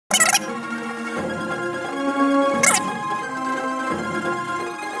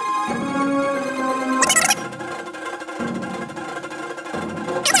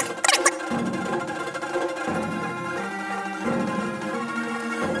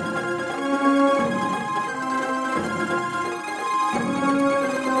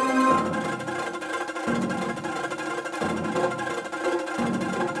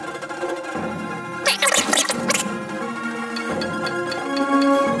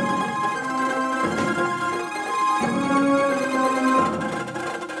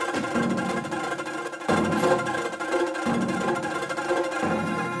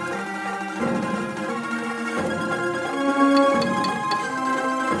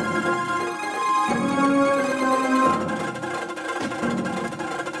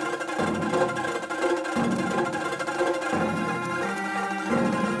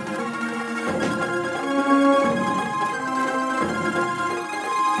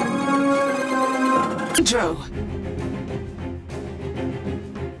Andro!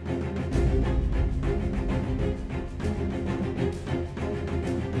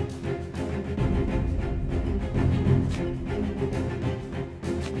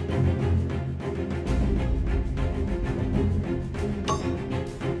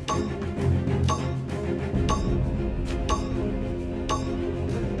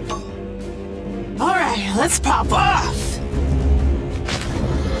 Alright, let's pop off!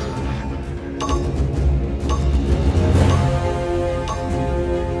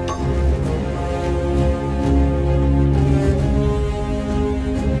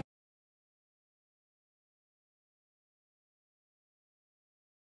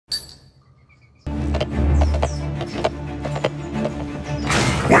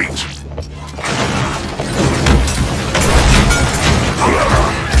 Wait!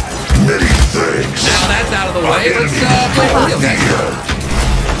 Many thanks. Now that's out of the way, let's play video games.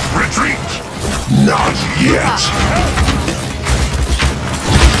 Retreat! Not yet!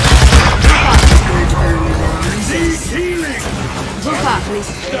 Move up, please.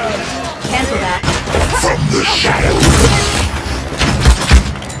 Cancel that. From the shadows!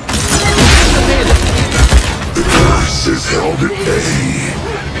 The curse is held at bay.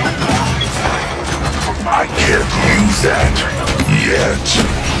 I can't use that yet.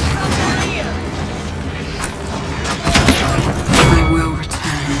 I will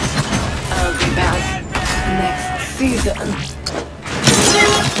return. I'll be back next season.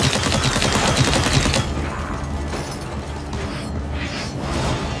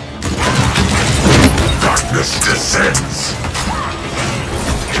 Darkness descends.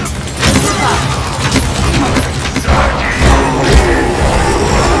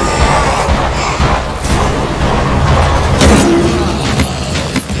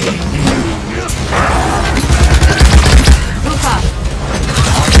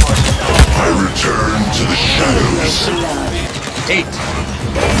 I return to the shadows. 8,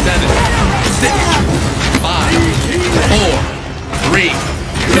 7, 6, 5, 4, 3,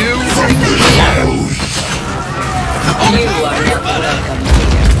 2, From the shadows. You are not welcome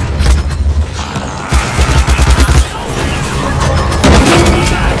here.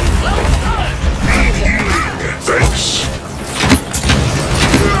 Thanks.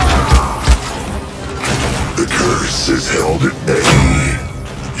 The curse is held at bay.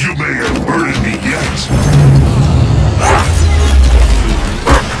 You may have murdered me yet.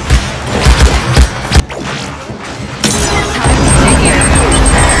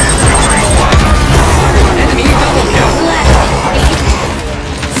 enemy double kill.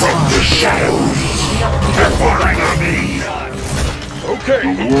 From the shadows. They're firing on me. Okay.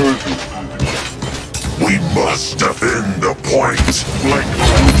 We must defend the point. Like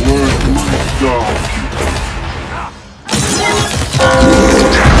my word, my dog.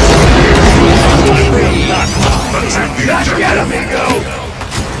 Attack the objective. Amigo.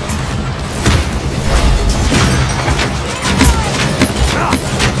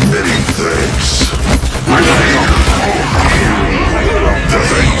 Many thanks. The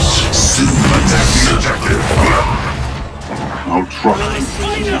face soon attack the objective. I'll try.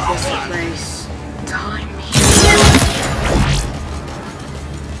 Place. Time.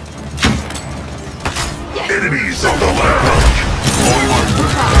 Enemies on the left.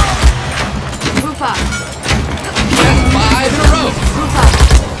 Move up. That's 5 in a row. Move up.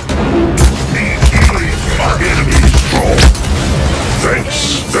 Need healing. Our enemies strong. Thanks.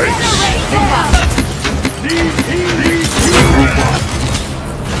 Move up.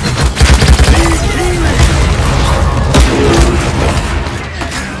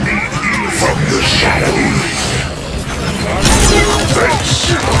 From the shadows. Thanks.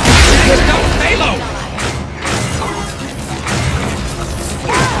 Don't stay low.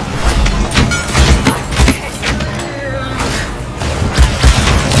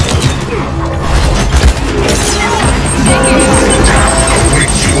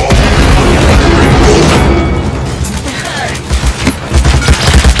 Awaits you all.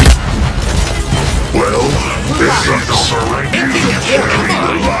 Well, this is carry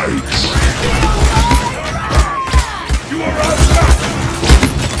the lights.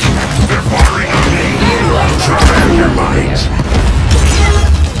 They're firing on me. Try your might.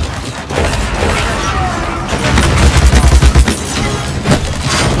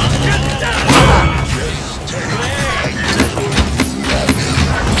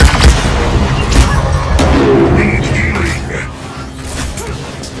 Need healing.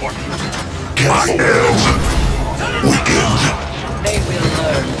 I am weakened. They will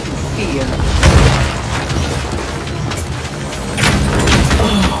learn to fear.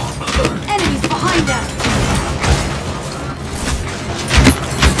 Enemies behind us!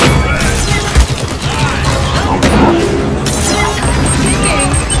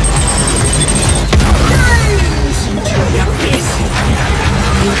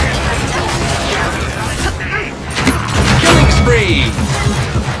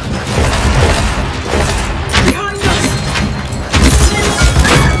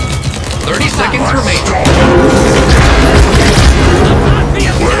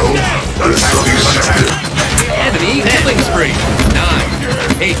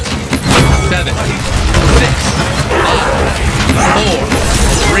 7, 6, 5, 4,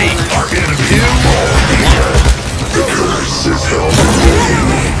 3, 2, 1. The curse is held at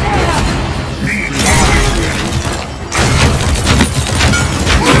bay.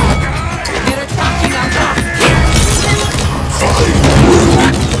 Get attacking on top.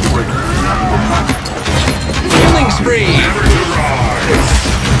 Killing spree!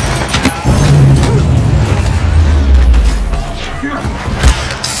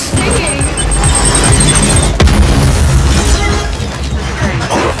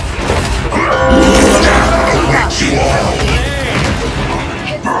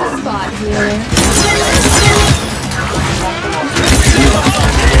 Hit the spot here.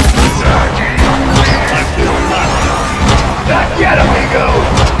 Get amigo!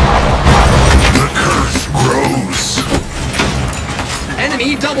 The curse grows. Enemy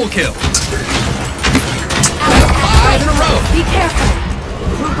double kill. That's 5 in a row. Be careful.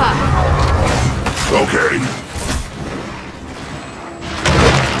 Group up. Okay.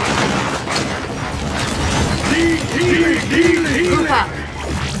 Group up.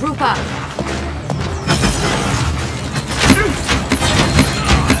 Group up.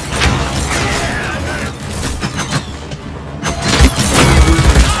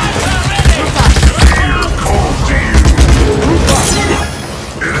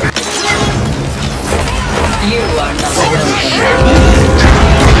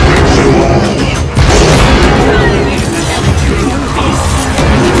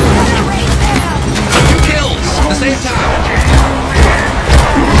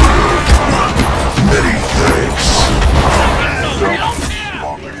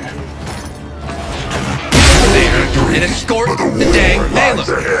 And escort the dang payload.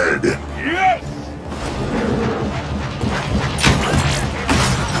 Ahead. Yes!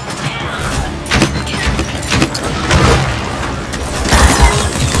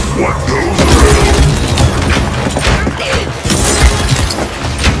 What goes around?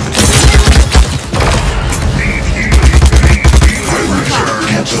 Need healing. I return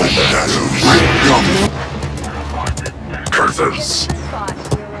to the shadows. Curses.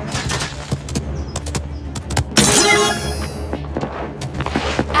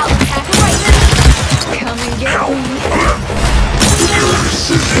 Come and get Help! me. The curse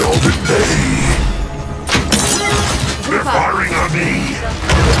is held at bay. They're firing on me.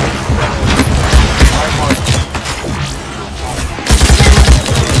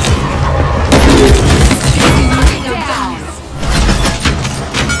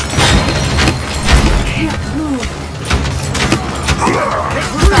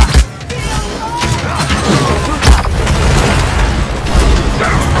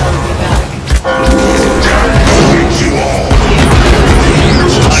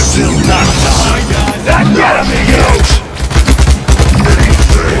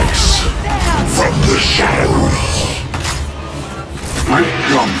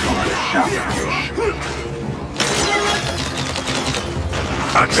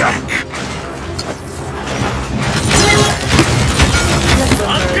 Attack!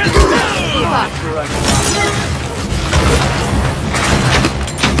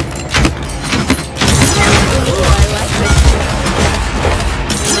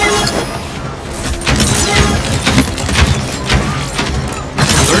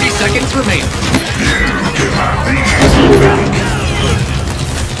 Seconds remain. You can have these back.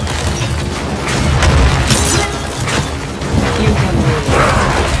 You can move.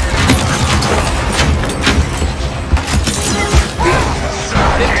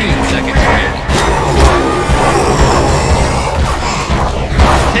 15 seconds remaining.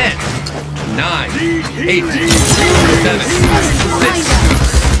 10, 9, 8, 7, 6,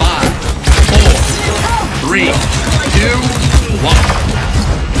 5, 4, 3, 2, 1.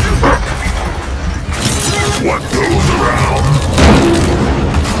 What goes around?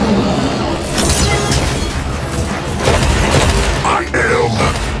 I am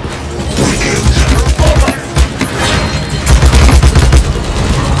weakened.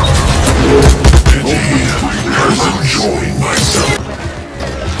 Indeed, I was enjoying myself.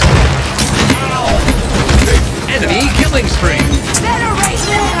 Enemy killing spree. Better right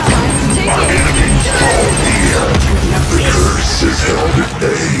now. My enemies draw near. The curse is held at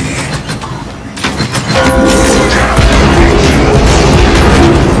bay.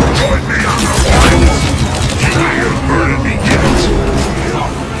 Join me on the fight. You may have murdered me yet.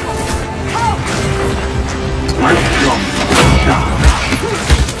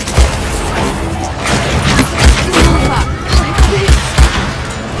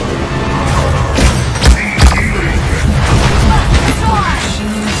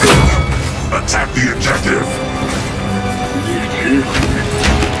 Attack the objective.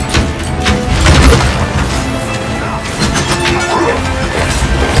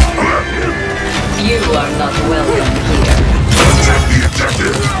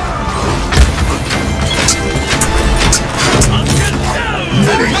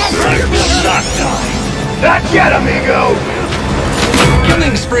 not die. Not yet, amigo!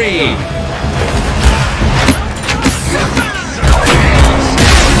 Killing spree!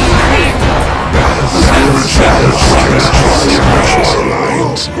 Challenge, precious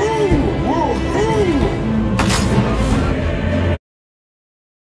alliance.